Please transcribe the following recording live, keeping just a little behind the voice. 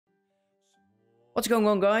What's going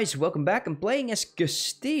on, guys? Welcome back. I'm playing as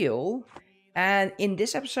Castile, and in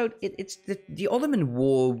this episode it's the Ottoman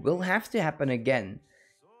War will have to happen again.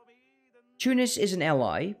 Tunis is an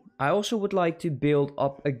ally. I also would like to build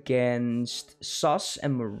up against Sus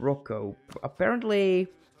and Morocco. Apparently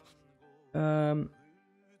I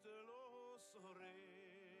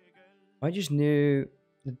just knew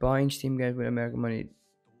that buying Steam games with American money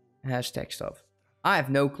has tech stuff. I have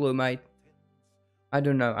no clue, mate. I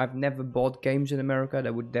don't know. I've never bought games in America.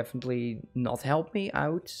 That would definitely not help me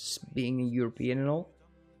out, being a European and all.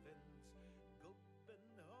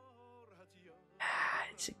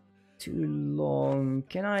 It's too long.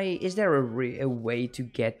 Can I... Is there a way to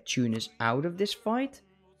get Tunis out of this fight?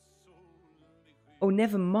 Oh,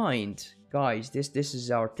 never mind. Guys, this is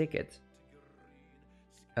our ticket.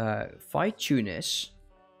 Fight Tunis.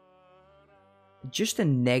 Just a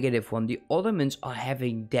negative one. The Ottomans are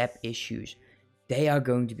having debt issues. They are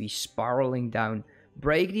going to be spiraling down.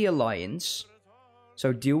 Break the alliance.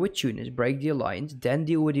 So deal with Tunis, break the alliance, then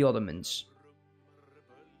deal with the Ottomans.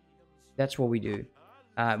 That's what we do.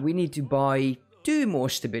 We need to buy 2 more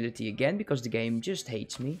stability again, because the game just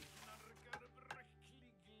hates me.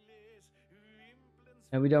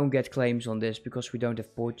 And we don't get claims on this, because we don't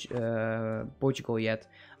have Portugal yet.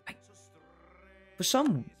 For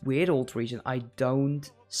some weird old reason, I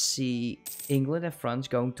don't see England and France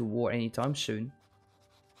going to war anytime soon.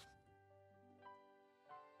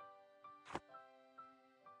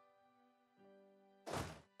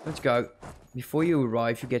 Let's go. Before you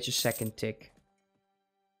arrive, you get your second tick.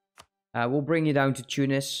 We'll bring you down to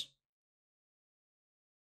Tunis.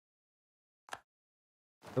 So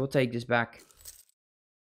we'll take this back.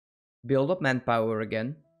 Build up manpower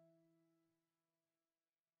again.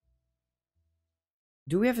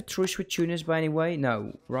 Do we have a truce with Tunis by any way?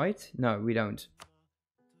 No, right? No, we don't.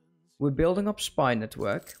 We're building up spy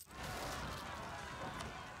network.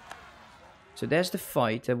 So there's the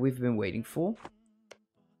fight that we've been waiting for.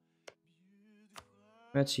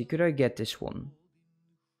 Let's see, could I get this one?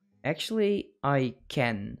 Actually, I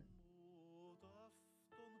can.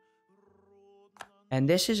 And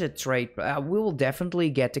this is a trade. We will definitely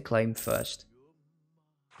get the claim first.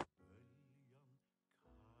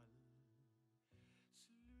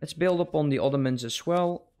 Let's build up on the Ottomans as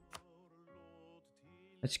well.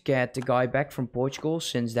 Let's get the guy back from Portugal,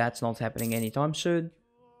 since that's not happening anytime soon.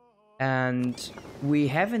 And we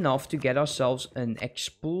have enough to get ourselves an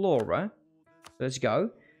explorer. Let's go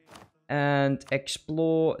and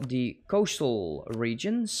explore the coastal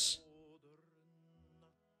regions.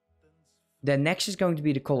 Then next is going to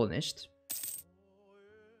be the colonist.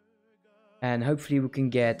 And hopefully we can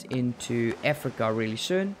get into Africa really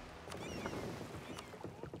soon.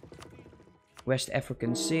 West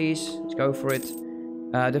African seas. Let's go for it.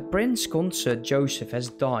 The Prince Consort Joseph has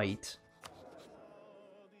died.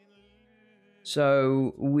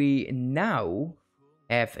 So we now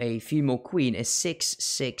have a female queen, a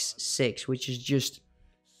 666, which is just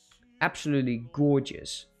absolutely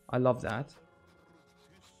gorgeous. I love that.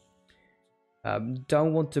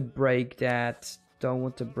 Don't want to break that. Don't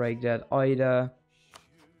want to break that either.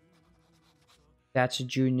 That's a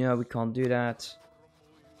junior. We can't do that.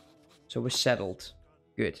 So we're settled.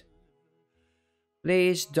 Good.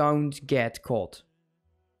 Please don't get caught.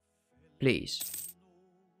 Please.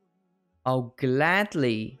 I'll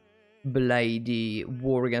gladly belay the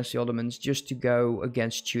war against the Ottomans just to go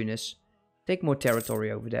against Tunis. Take more territory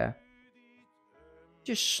over there.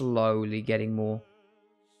 Just slowly getting more.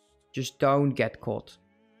 Just don't get caught.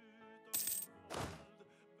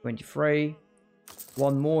 23.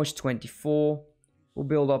 One more is 24. We'll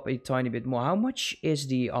build up a tiny bit more. How much is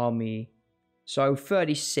the army? So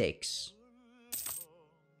 36.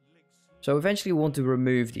 So eventually we want to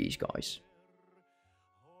remove these guys.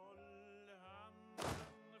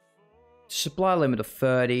 Supply limit of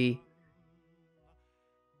 30.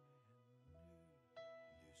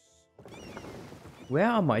 Where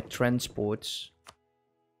are my transports?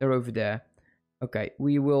 They're over there. Okay,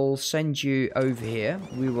 we will send you over here.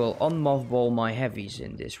 We will unmothball my heavies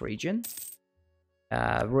in this region.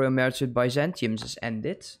 Royal Marriage with Byzantium has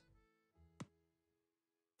ended.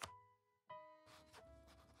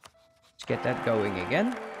 Let's get that going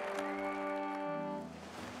again.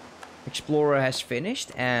 Explorer has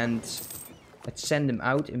finished, and let's send him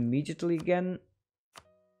out immediately again.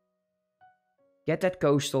 Get that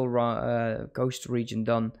coastal coast region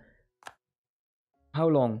done. How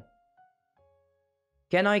long?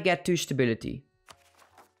 Can I get to stability?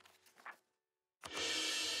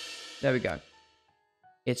 There we go.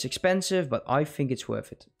 It's expensive, but I think it's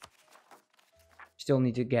worth it. Still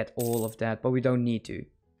need to get all of that, but we don't need to.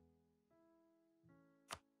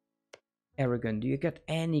 Aragon, do you get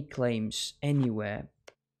any claims anywhere?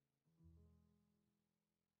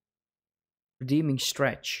 Redeeming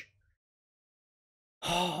stretch.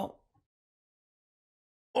 Oh,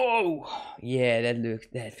 oh, yeah,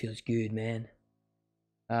 that feels good, man.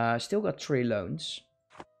 Still got 3 loans.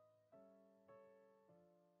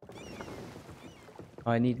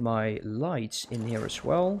 I need my lights in here as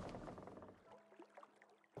well.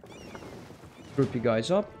 Group you guys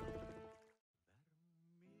up.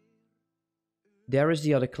 There is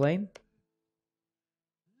the other claim.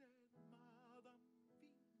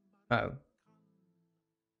 Oh.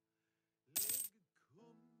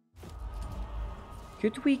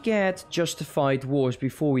 Could we get justified wars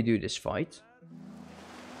before we do this fight?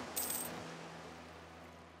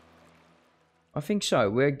 I think so.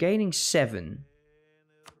 We're gaining 7.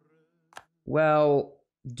 Well,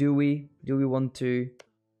 do we? Do we want to?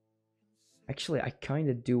 Actually, I kind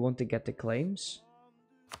of do want to get the claims.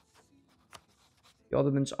 The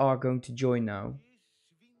Ottomans are going to join now.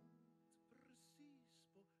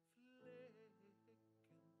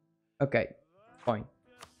 Okay, fine.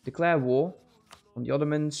 Declare war on the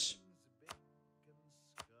Ottomans.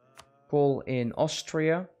 Call in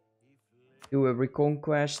Austria. Do a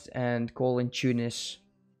reconquest and call in Tunis.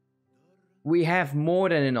 We have more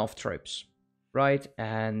than enough troops, right?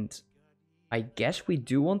 And I guess we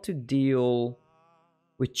do want to deal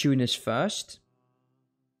with Tunis first.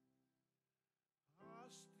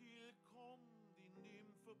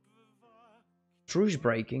 Truce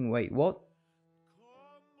breaking, wait, what?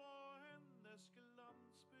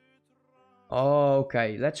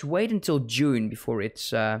 Okay, let's wait until June before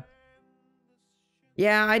it's...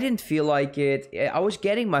 Yeah, I didn't feel like it. I was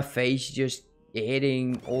getting my face just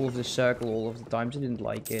hitting all of the circle all of the times. I didn't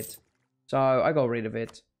like it. So I got rid of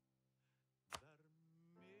it.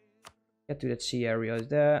 Get to that sea area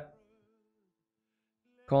there.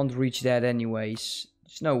 Can't reach that anyways.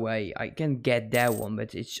 There's no way. I can get that one,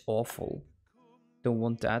 but it's awful. Don't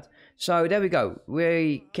want that. So there we go.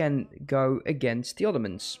 We can go against the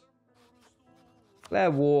Ottomans.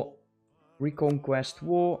 Declare war. Reconquest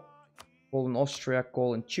war. Call in Austria,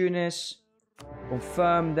 call in Tunis.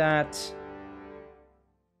 Confirm that.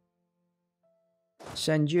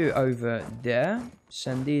 Send you over there.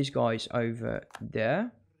 Send these guys over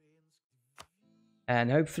there. And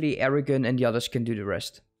hopefully Aragon and the others can do the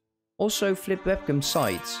rest. Also flip webcam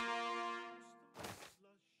sides.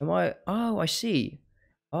 Am I... Oh, I see.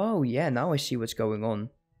 Oh, yeah, now I see what's going on.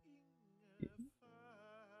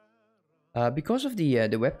 Because of the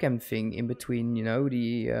webcam thing in between, you know,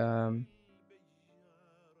 the...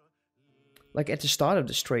 Like at the start of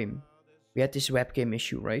the stream, we had this webcam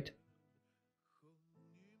issue, right?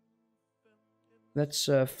 Let's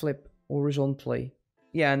flip horizontally.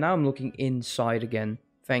 Yeah, now I'm looking inside again.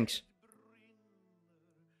 Thanks.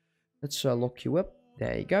 Let's lock you up.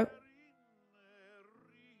 There you go.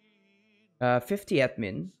 50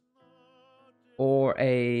 admin. Or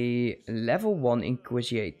a level 1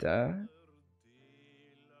 Inquisitor.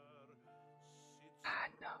 Ah,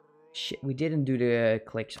 no. Shit, we didn't do the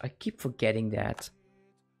clicks. I keep forgetting that.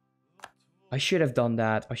 I should have done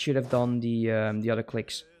that. I should have done the other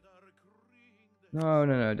clicks.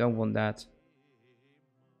 No, don't want that.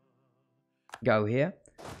 Go here.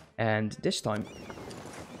 And this time,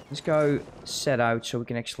 let's go set out so we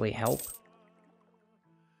can actually help.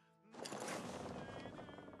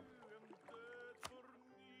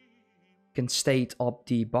 Can state up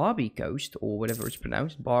the Barbary coast, or whatever it's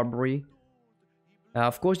pronounced, Barbary.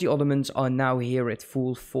 Of course, the Ottomans are now here at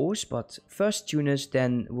full force, but first Tunis,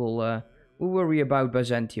 then we'll worry about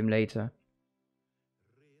Byzantium later.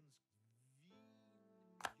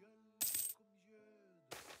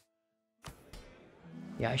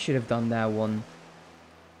 Yeah, I should have done that one.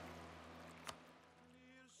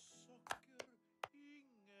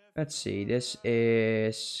 Let's see, this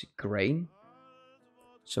is grain.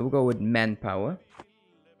 So we'll go with manpower.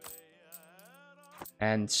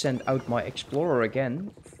 And send out my explorer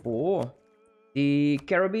again for the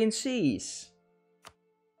Caribbean Seas.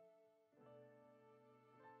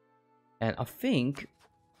 And I think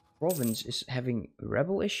province is having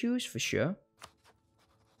rebel issues for sure.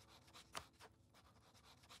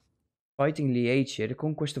 Fighting Liège here, the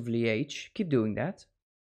conquest of Liège. Keep doing that.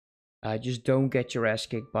 Just don't get your ass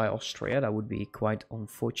kicked by Austria. That would be quite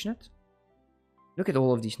unfortunate. Look at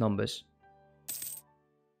all of these numbers.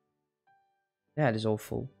 That is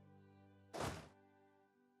awful.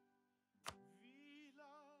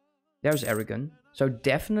 There's Aragon. So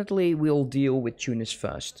definitely we'll deal with Tunis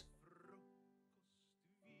first.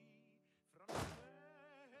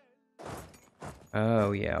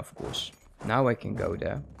 Oh yeah, of course. Now I can go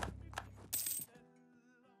there.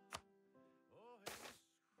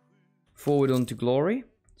 Forward on to Glory.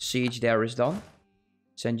 Siege there is done.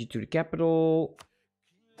 Send you to the capital.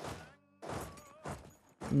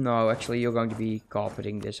 No, actually you're going to be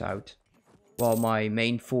carpeting this out. While my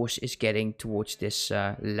main force is getting towards this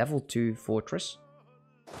level 2 fortress.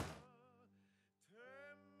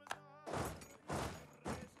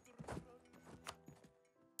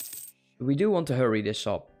 We do want to hurry this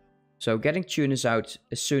up. So getting Tunis out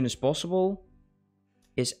as soon as possible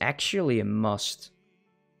is actually a must.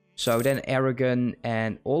 So then Aragon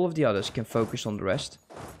and all of the others can focus on the rest.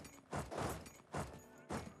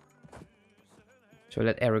 So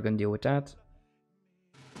let Aragon deal with that.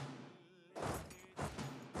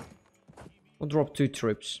 We'll drop 2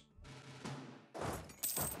 troops.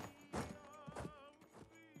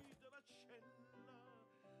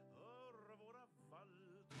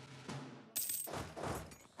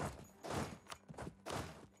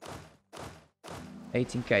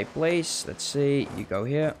 $18k place. Let's see. You go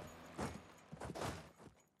here.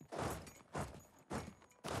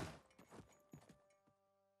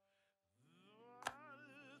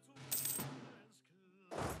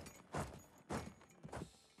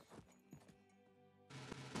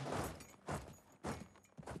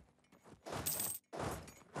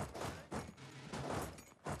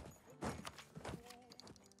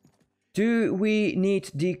 Do we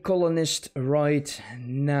need the colonist right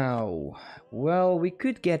now? Well, we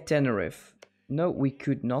could get Tenerife. No, we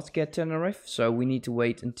could not get Tenerife. So we need to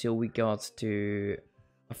wait until we got to...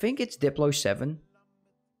 I think it's Diplo 7.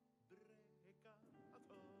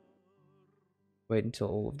 Wait until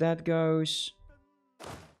all of that goes.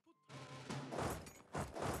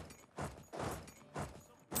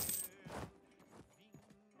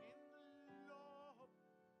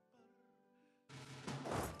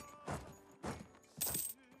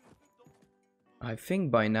 I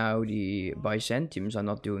think by now the Byzantiums are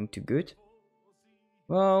not doing too good.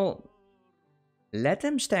 Well, let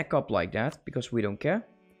them stack up like that, because we don't care.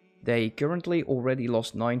 They currently already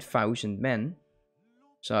lost 9,000 men.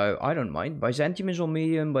 So, I don't mind. Byzantium is on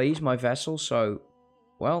medium, but he's my vassal, so...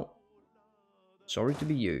 Well, sorry to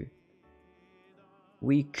be you.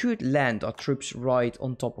 We could land our troops right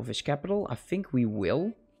on top of his capital. I think we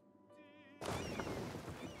will.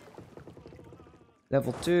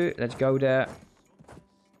 Level 2, let's go there.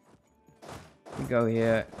 We go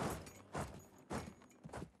here.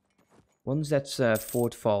 Once that's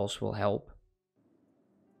fort falls will help.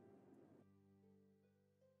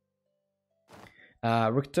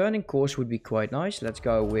 Returning course would be quite nice. Let's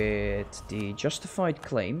go with the justified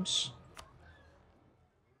claims.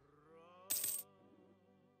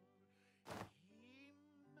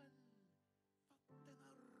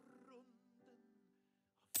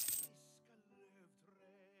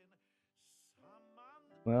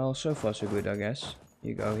 Well, so far so good, I guess.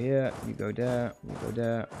 You go here, you go there, you go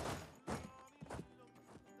there.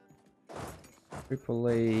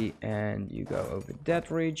 Tripoli, and you go over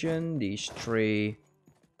that region. These 3.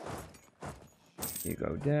 You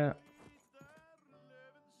go there.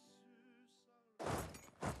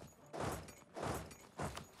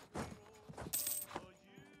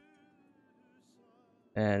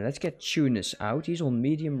 And let's get Tunis out. He's on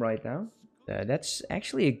medium right now. That's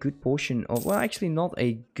actually a good portion of... Well, actually not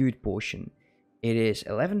a good portion. It is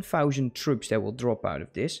 11,000 troops that will drop out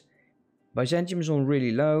of this. Byzantium is on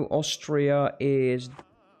really low. Austria is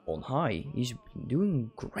on high. He's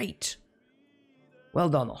doing great. Well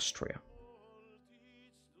done, Austria.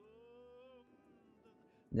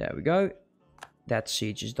 There we go. That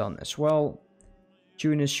siege is done as well.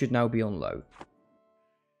 Tunis should now be on low.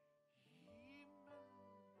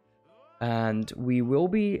 And we will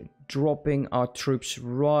be dropping our troops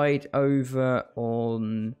right over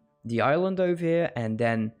on the island over here, and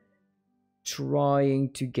then trying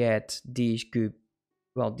to get these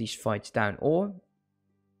these fights down. Or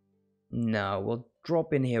no, we'll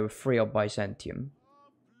drop in here, free up Byzantium.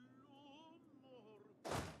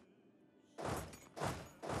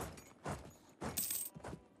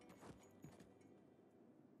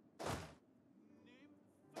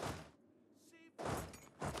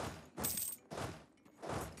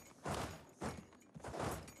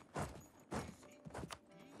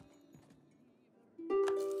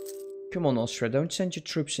 Come on, Austria, don't send your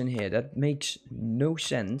troops in here. That makes no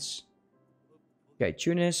sense. Okay,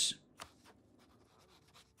 Tunis.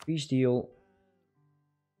 Peace deal.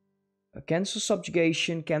 Cancel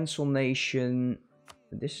subjugation, cancel nation.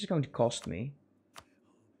 This is going to cost me.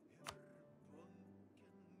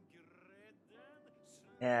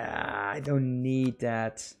 I don't need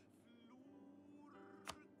that.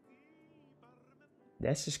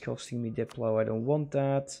 This is costing me Diplo. I don't want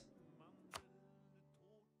that.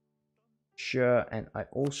 Sure, and I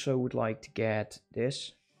also would like to get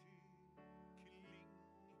this.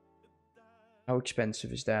 How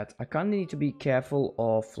expensive is that? I kind of need to be careful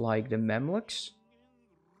of like the Mamluks.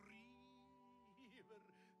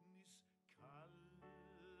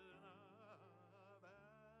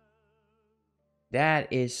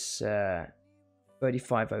 That is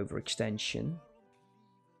 35 overextension.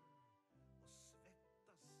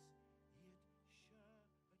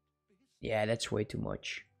 Yeah, that's way too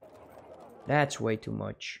much. That's way too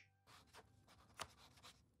much.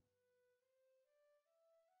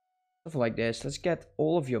 Stuff like this. Let's get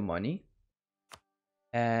all of your money.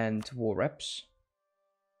 And war reps.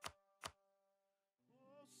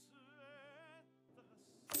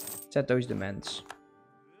 Set those demands.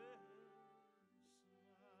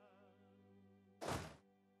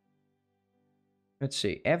 Let's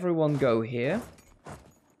see. Everyone go here.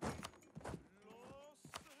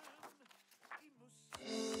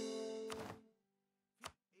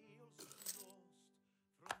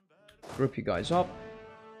 Group you guys up.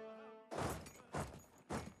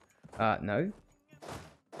 No.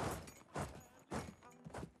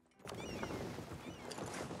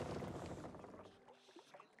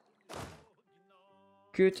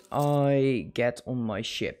 Could I get on my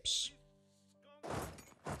ships?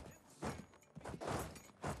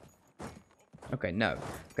 Okay, no.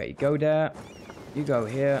 Okay, you go there. You go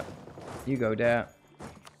here. You go there.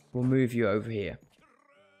 We'll move you over here.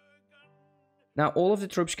 Now all of the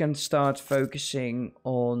troops can start focusing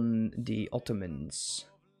on the Ottomans.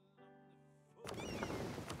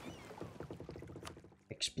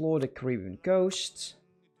 Explore the Caribbean coast.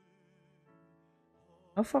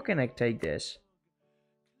 How far can I take this?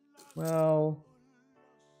 Well...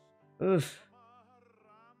 Ugh.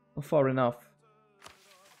 Not far enough.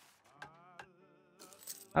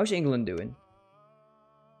 How's England doing?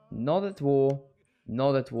 Not at war.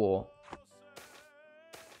 Not at war.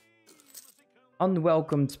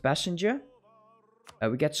 Unwelcomed passenger.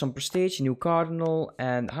 We get some prestige, new cardinal,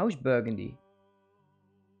 and how's Burgundy?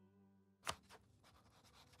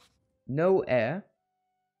 No heir.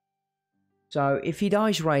 So if he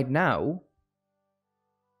dies right now,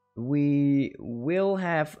 we will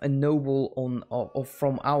have a noble on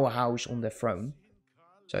from our house on the throne.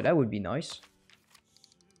 So that would be nice.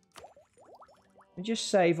 We just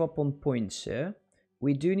save up on points here.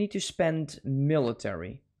 We do need to spend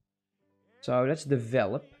military. So let's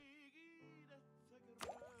develop.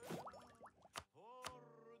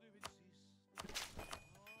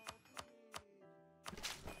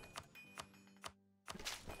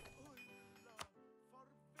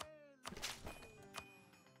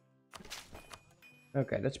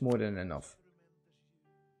 Okay, that's more than enough.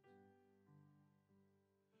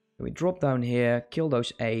 We drop down here, kill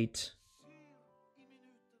those 8.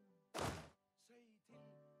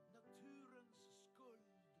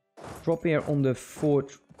 Drop here on the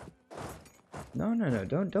fort. No,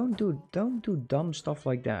 don't do dumb stuff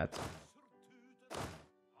like that.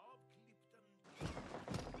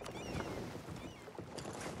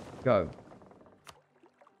 Go.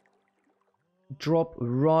 Drop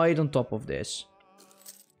right on top of this.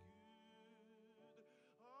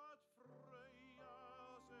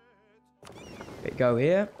 Okay, go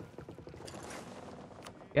here.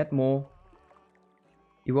 Get more.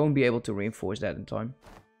 You won't be able to reinforce that in time.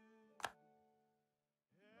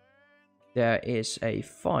 There is a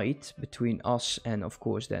fight between us and, of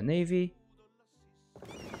course, their navy.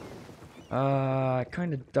 I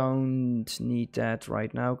kind of don't need that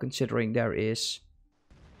right now, considering there is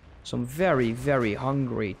some very, very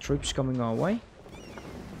hungry troops coming our way.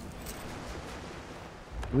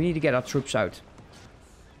 We need to get our troops out.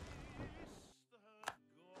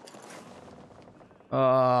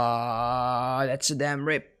 That's a damn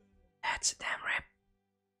rip. That's a damn rip.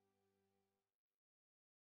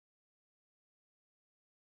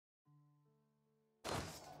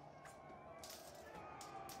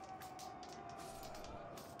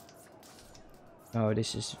 Oh,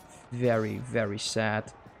 this is very, very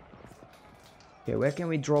sad. Okay, where can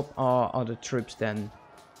we drop our other troops then?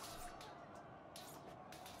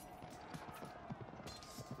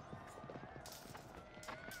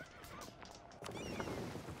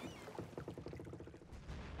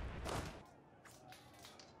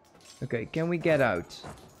 Okay, can we get out?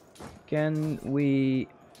 Can we...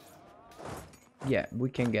 Yeah, we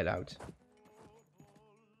can get out.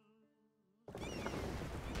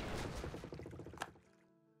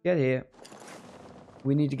 Get here.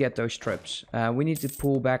 We need to get those troops. We need to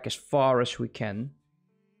pull back as far as we can.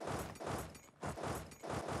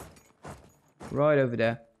 Right over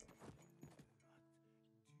there.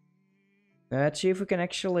 Let's see if we can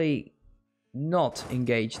actually not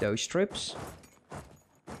engage those troops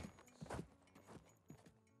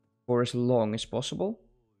for as long as possible.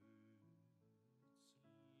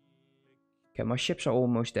 Okay, my ships are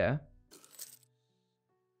almost there.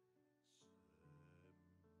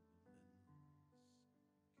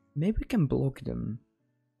 Maybe we can block them.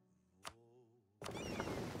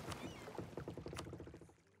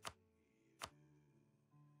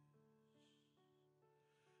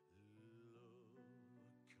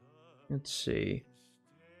 Let's see.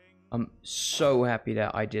 I'm so happy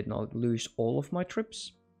that I did not lose all of my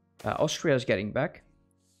troops. Austria is getting back.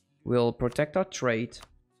 We'll protect our trade.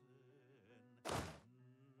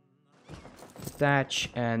 Attach,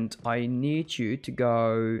 and I need you to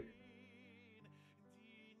go...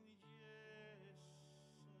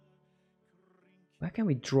 Where can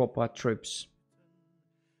we drop our troops?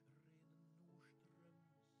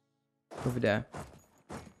 Over there.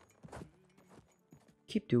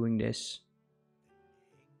 Keep doing this.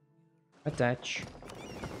 Attach.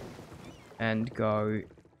 And go...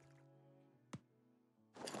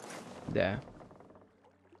 there.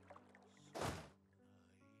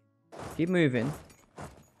 Keep moving.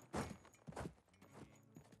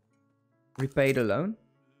 Repay the loan.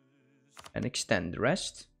 And extend the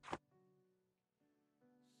rest.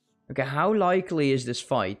 Okay, how likely is this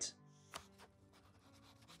fight?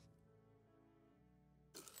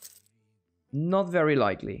 Not very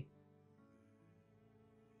likely.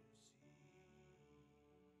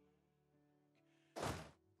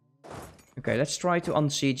 Okay, let's try to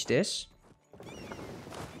unsiege this.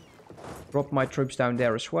 Drop my troops down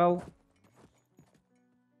there as well.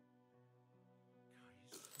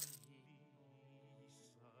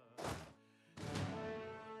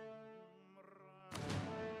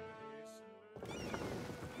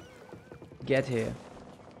 Get here.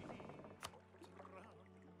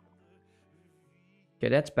 Okay,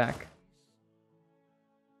 that's back.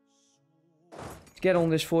 Let's get on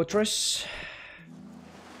this fortress.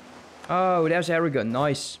 Oh, there's Aragon.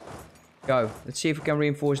 Nice. Go. Let's see if we can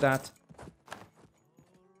reinforce that.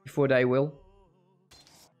 Before they will.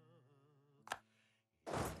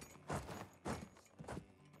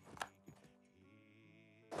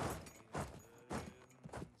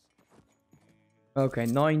 Okay,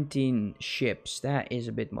 19 ships. That is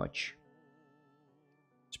a bit much.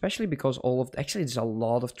 Especially because all of... Actually, there's a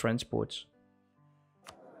lot of transports.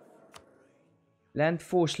 Land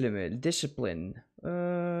force limit. Discipline.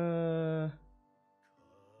 Oh,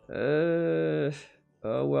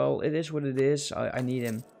 well, it is what it is. I need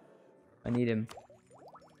him. I need him.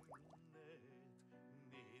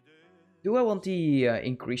 Do I want the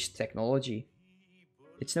increased technology?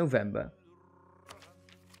 It's November.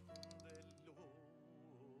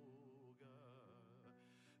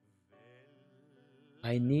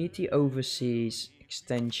 I need the overseas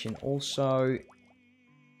extension also.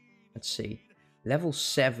 Let's see. Level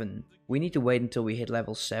 7. We need to wait until we hit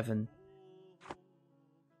level 7.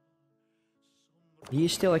 He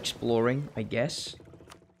is still exploring, I guess.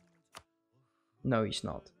 No, he's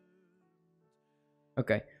not.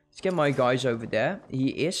 Okay, let's get my guys over there. He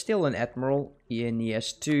is still an admiral, and he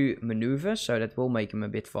has 2 maneuvers, so that will make him a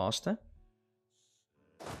bit faster.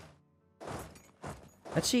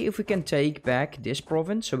 Let's see if we can take back this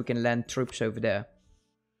province, so we can land troops over there.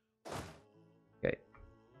 Okay.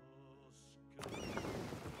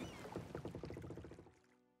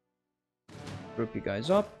 Group you guys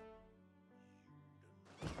up.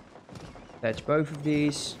 Attach both of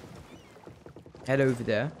these. Head over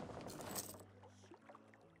there.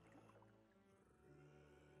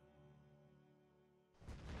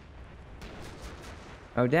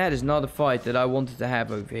 Oh, that is not a fight that I wanted to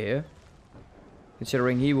have over here.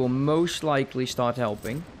 Considering he will most likely start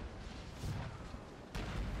helping.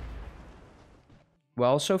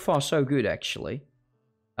 Well, so far so good actually.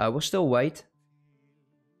 We'll still wait.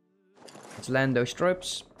 Let's land those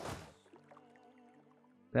troops.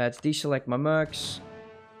 Let's deselect my mercs.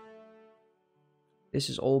 This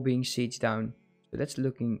is all being sieged down. So that's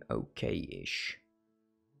looking okay-ish.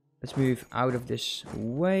 Let's move out of this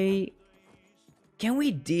way. Can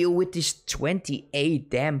we deal with this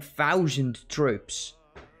 28,000 troops?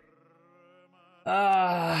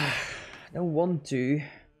 I don't want to.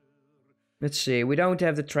 Let's see. We don't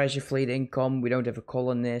have the treasure fleet income. We don't have a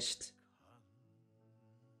colonist.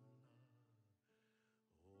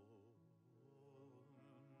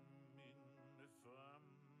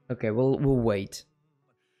 Okay, we'll wait.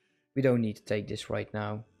 We don't need to take this right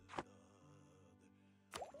now.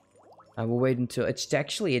 I will wait until...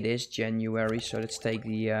 it is January, so let's take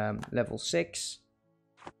the level 6.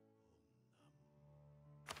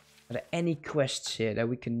 Are there any quests here that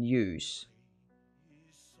we can use?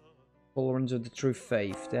 Tolerance of the true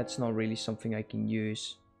faith. That's not really something I can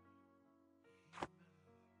use.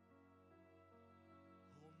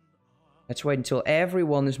 Let's wait until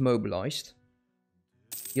everyone is mobilized.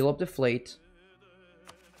 Heal up the fleet.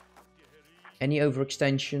 Any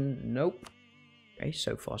overextension? Nope. Okay,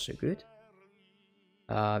 so far so good.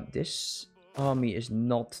 This army is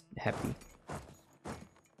not happy.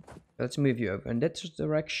 Let's move you over in that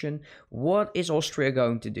direction. What is Austria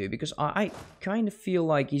going to do? Because I kind of feel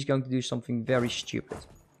like he's going to do something very stupid.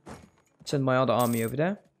 Send my other army over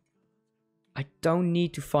there. I don't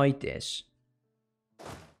need to fight this.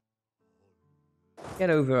 Get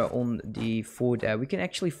over on the fort there. We can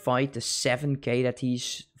actually fight the 7k that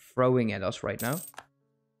he's throwing at us right now.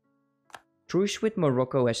 Truce with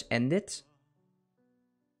Morocco has ended.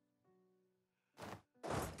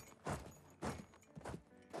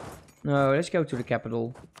 No, let's go to the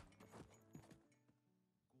capital.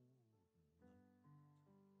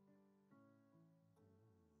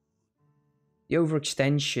 The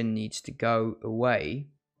overextension needs to go away.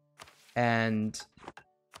 And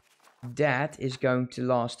that is going to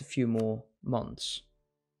last a few more months.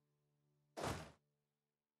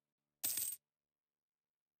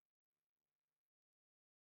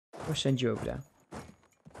 I'll send you over there.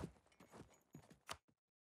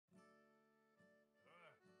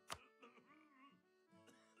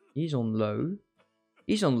 He's on low.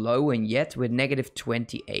 He's on low and yet with negative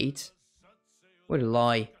 28. What a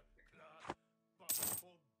lie.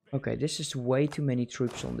 Okay, this is way too many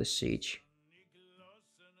troops on this siege.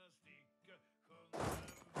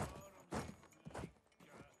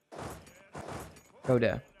 Go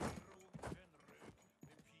there.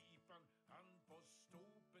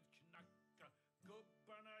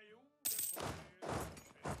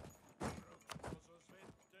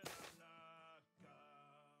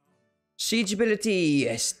 Siege ability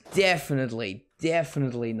is definitely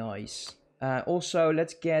nice. Also,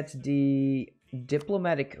 let's get the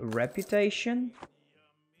diplomatic reputation.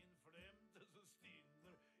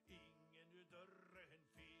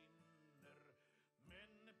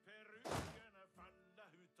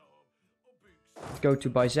 Let's go to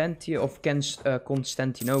Byzantium of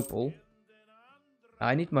Constantinople.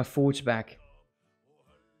 I need my forts back.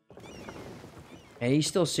 And he's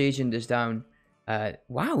still sieging this down.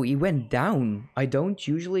 Wow, he went down. I don't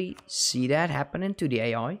usually see that happening to the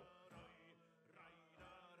AI.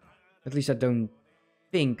 At least I don't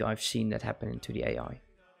think I've seen that happening to the AI.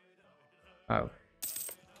 Oh.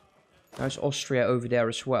 There's Austria over there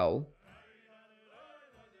as well.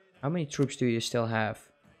 How many troops do you still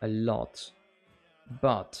have? A lot.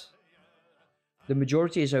 But the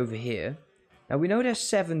majority is over here. Now we know there's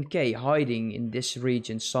 7k hiding in this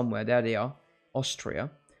region somewhere. There they are. Austria.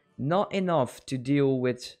 Not enough to deal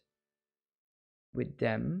with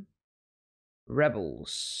them.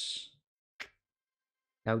 Rebels.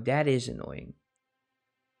 Now that is annoying.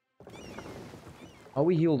 Are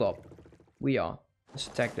we healed up? We are. Let's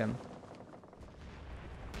attack them.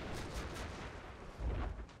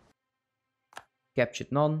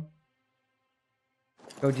 Captured none.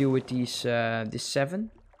 Go deal with these this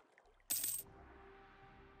 7.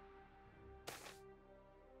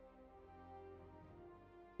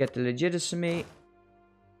 Get the legitimacy.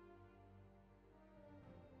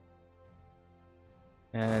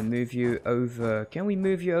 And move you over. Can we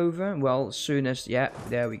move you over? Well, as soon as... Yeah,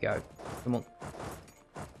 there we go. Come on.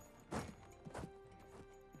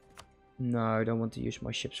 No, I don't want to use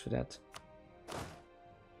my ships for that.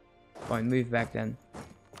 Fine, move back then.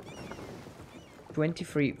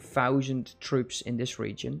 23,000 troops in this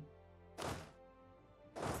region.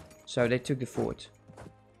 So they took the fort.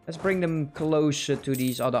 Let's bring them closer to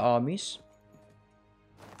these other armies.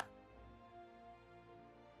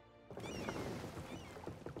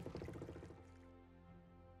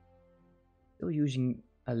 Still using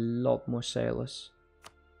a lot more sailors.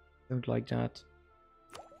 Don't like that.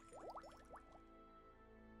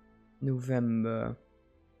 November.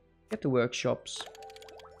 Get the workshops.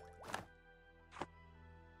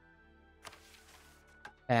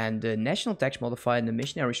 And the national tax modifier and the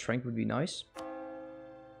missionary strength would be nice.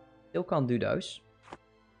 Still can't do those.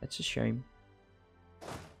 That's a shame.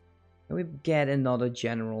 Can we get another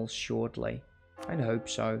general shortly? I hope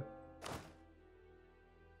so.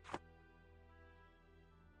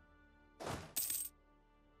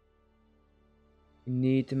 We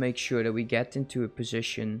need to make sure that we get into a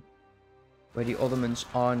position where the Ottomans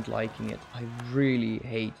aren't liking it. I really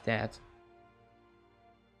hate that.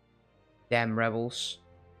 Damn rebels.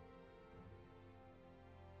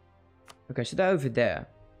 Okay, so they're over there.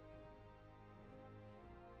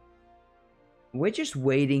 We're just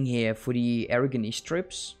waiting here for the Aragonese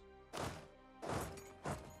troops.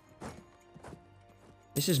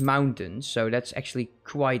 This is mountains, so that's actually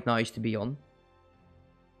quite nice to be on.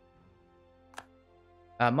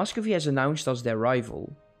 Muscovy has announced us their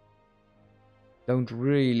rival. Don't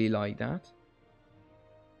really like that.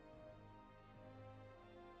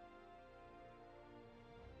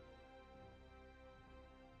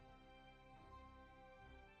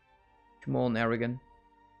 Come on, Aragon.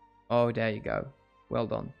 Oh, there you go. Well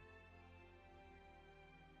done.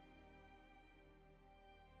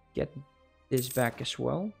 Get this back as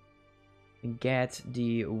well. And get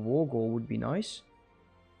the war goal would be nice.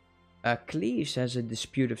 Cleves has a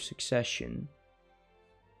dispute of succession.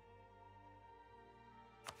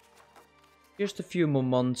 Just a few more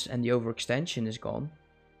months and the overextension is gone.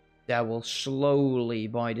 That will slowly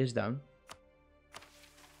buy this down.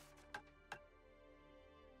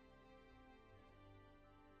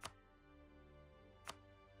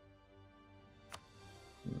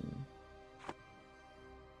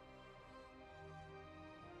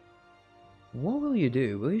 What will you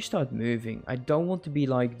do? Will you start moving? I don't want to be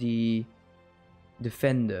like the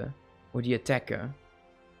defender or the attacker.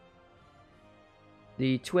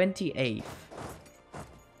 The 28th.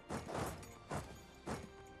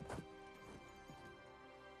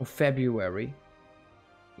 Of February.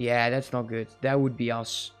 Yeah, that's not good. That would be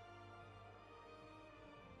us.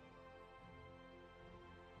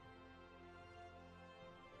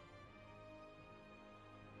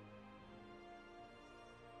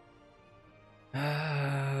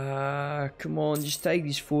 Come on, just take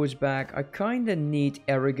these forts back. I kinda need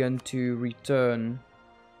Aragon to return.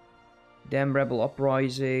 Damn rebel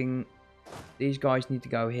uprising. These guys need to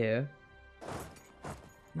go here.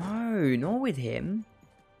 No, not with him.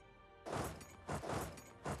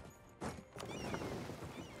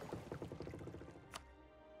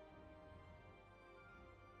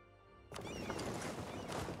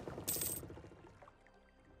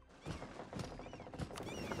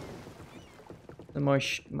 And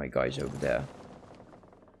my guy's over there.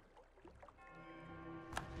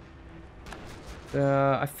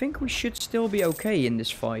 I think we should still be okay in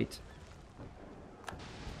this fight.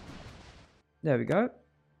 There we go.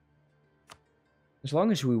 As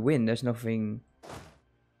long as we win, there's nothing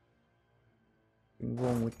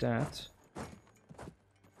wrong with that.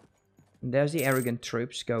 And there's the arrogant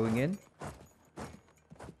troops going in.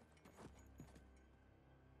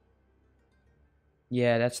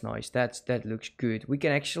 Yeah, that's nice. That looks good. We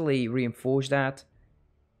can actually reinforce that.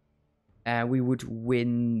 And we would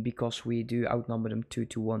win because we do outnumber them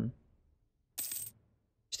 2-1.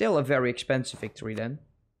 Still a very expensive victory then.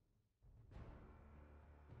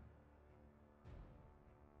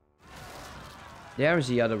 There's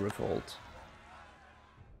the other revolt.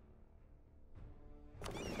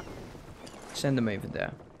 Send them over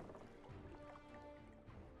there.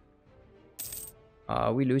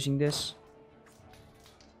 Are we losing this?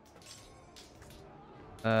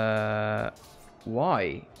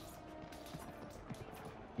 Why?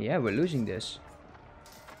 Yeah, we're losing this.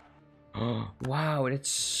 Wow, that's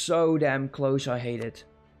so damn close. I hate it.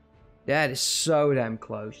 That is so damn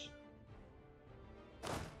close.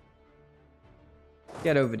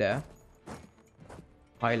 Get over there.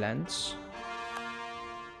 Highlands.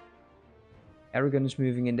 Aragon is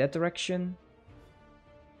moving in that direction.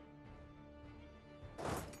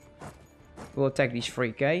 We'll attack these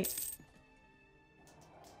 3k.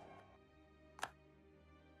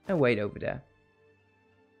 And wait over there.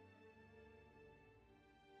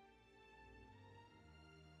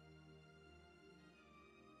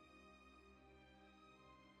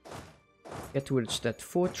 Get towards that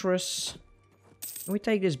fortress. Can we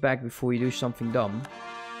take this back before we do something dumb?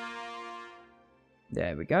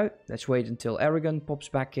 There we go. Let's wait until Aragon pops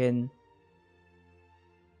back in.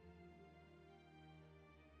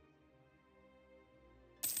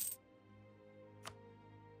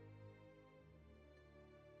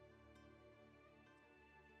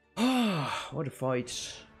 What a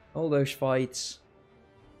fights. All those fights.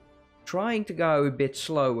 Trying to go a bit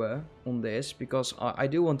slower on this because I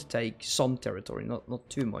do want to take some territory, not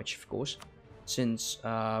too much of course, since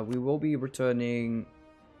we will be returning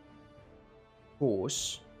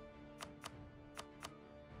force.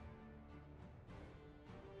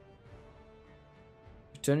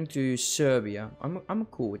 Returning to Serbia. I'm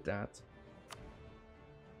cool with that.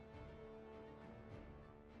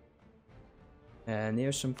 And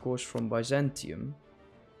here's some course from Byzantium.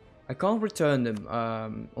 I can't return them,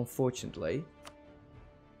 unfortunately.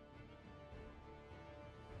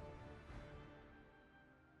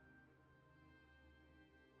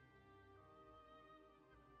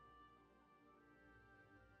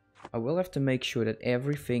 I will have to make sure that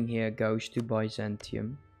everything here goes to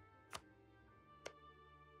Byzantium.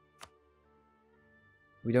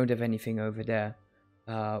 We don't have anything over there.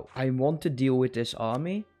 I want to deal with this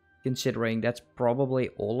army, considering that's probably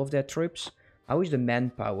all of their troops. How is the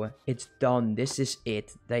manpower? It's done. This is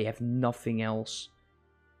it. They have nothing else.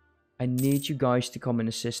 I need you guys to come and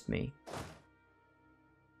assist me.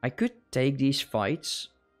 I could take these fights,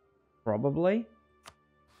 probably,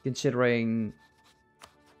 considering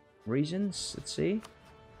reasons. Let's see.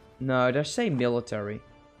 No, they say military.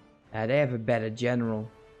 They have a better general.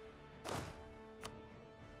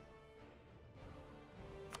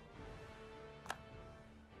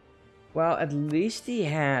 Well, at least he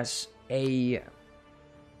has a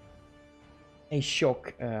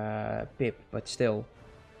shock pip, but still.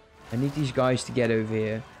 I need these guys to get over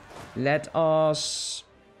here. Let us...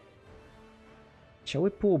 Shall we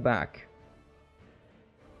pull back?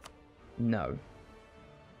 No.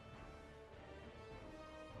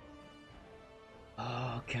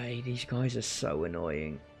 Okay, these guys are so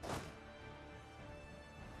annoying.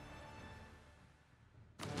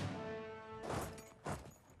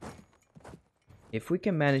 If we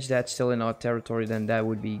can manage that still in our territory, then that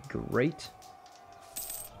would be great.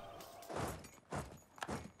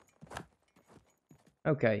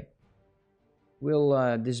 Okay.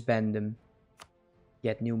 We'll disband them.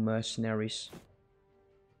 Get new mercenaries.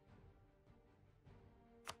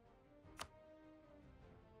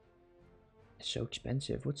 It's so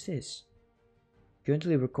expensive. What's this?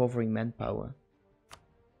 Currently recovering manpower.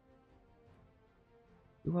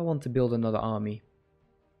 Do I want to build another army?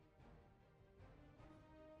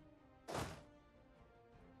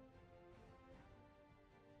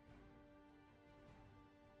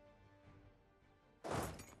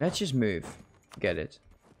 Let's just move. Get it.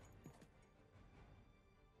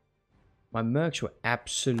 My mercs were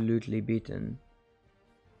absolutely beaten.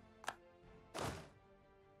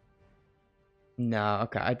 No,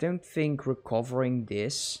 okay. I don't think recovering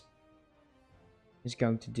this is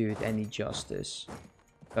going to do it any justice.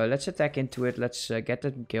 So let's attack into it. Let's get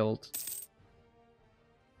them killed.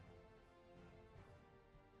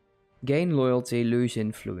 Gain loyalty, lose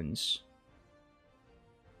influence.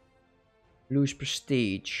 Lose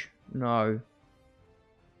prestige. No.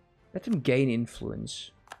 Let them gain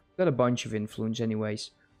influence. Got a bunch of influence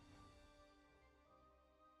anyways.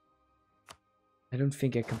 I don't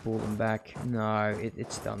think I can pull them back. No,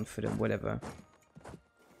 it's done for them. Whatever.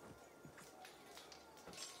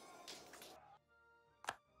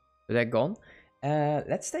 So they're gone.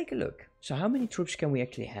 Let's take a look. So how many troops can we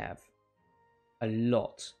actually have? A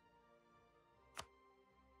lot.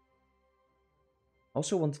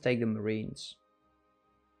 Also want to take the Marines.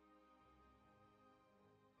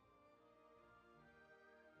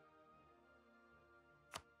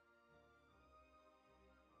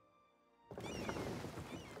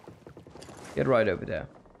 Get right over there.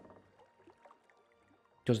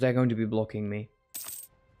 Because they're going to be blocking me.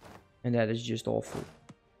 And that is just awful.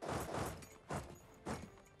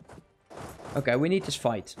 Okay, we need this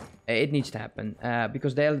fight. It needs to happen.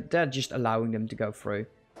 Because they're just allowing them to go through.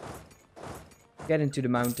 Get into the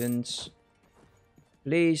mountains.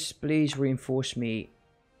 Please, please reinforce me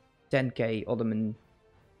 10k Ottoman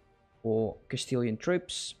or Castilian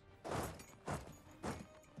troops.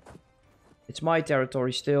 It's my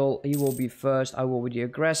territory still. He will be first. I will be the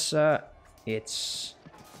aggressor. It's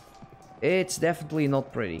definitely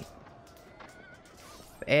not pretty.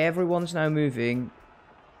 Everyone's now moving.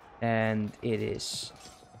 And it is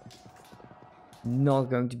not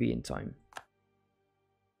going to be in time.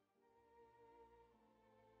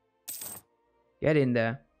 Get in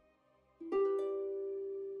there.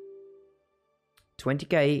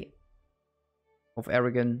 20k of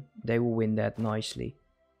Aragon. They will win that nicely.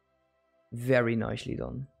 Very nicely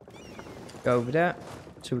done. Go over there.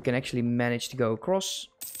 So we can actually manage to go across.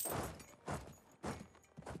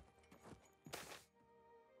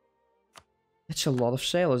 That's a lot of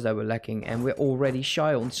sailors that we're lacking. And we're already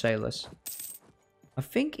shy on sailors. I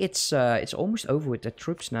think it's almost over with the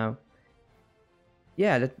troops now.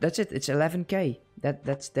 Yeah, that's it. It's 11k.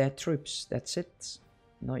 That's their troops. That's it.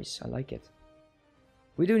 Nice. I like it.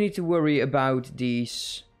 We do need to worry about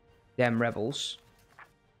these damn rebels.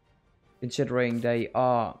 Considering they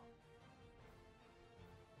want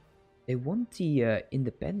the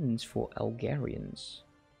independence for Algerians.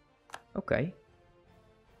 Okay.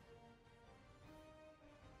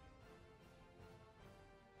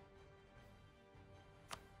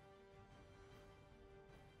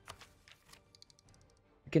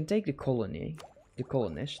 We can take the colony, the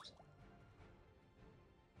colonist.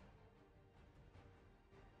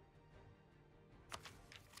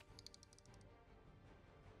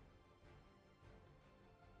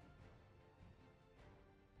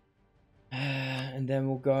 And then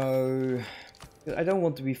we'll go I don't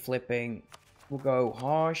want to be flipping. We'll go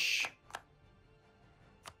harsh.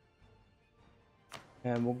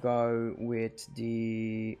 And we'll go with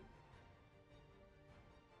the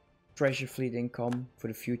treasure fleet income for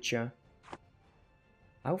the future.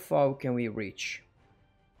 How far can we reach?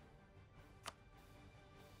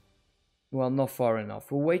 Well, not far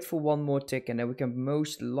enough. We'll wait for one more tick and then we can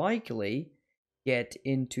most likely get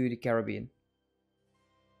into the Caribbean.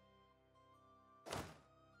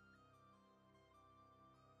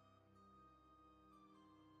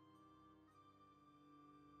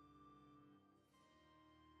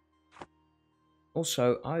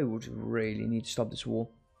 Also, I would really need to stop this war.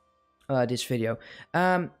 This video.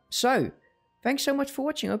 So, thanks so much for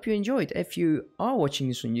watching. I hope you enjoyed. If you are watching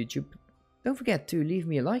this on YouTube, don't forget to leave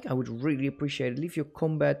me a like. I would really appreciate it. Leave your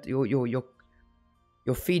combat, your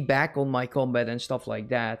feedback on my combat and stuff like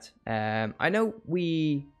that. I know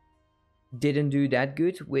we didn't do that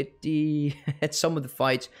good with the at some of the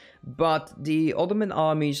fights, but the Ottoman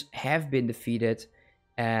armies have been defeated.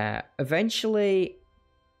 Eventually,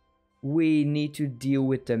 we need to deal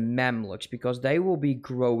with the Mamluks because they will be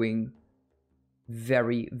growing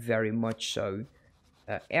very, very much so.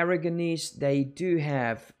 Aragonese, they do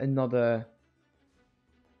have another...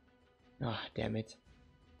 Ah, damn it.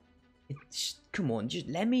 Come on, just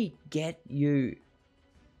let me get you.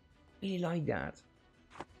 Really like that.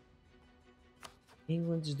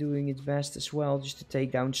 England is doing its best as well, just to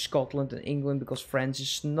take down Scotland and England, because France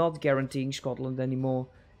is not guaranteeing Scotland anymore.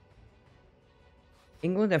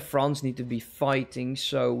 England and France need to be fighting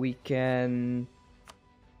so we can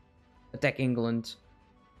attack England,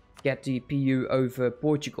 get the PU over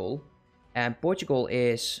Portugal, and Portugal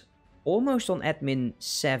is almost on admin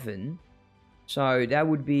 7, so that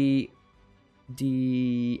would be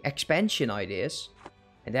the expansion ideas,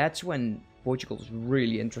 and that's when Portugal is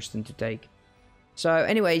really interesting to take. So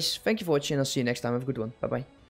anyways, thank you for watching, I'll see you next time, have a good one, bye bye.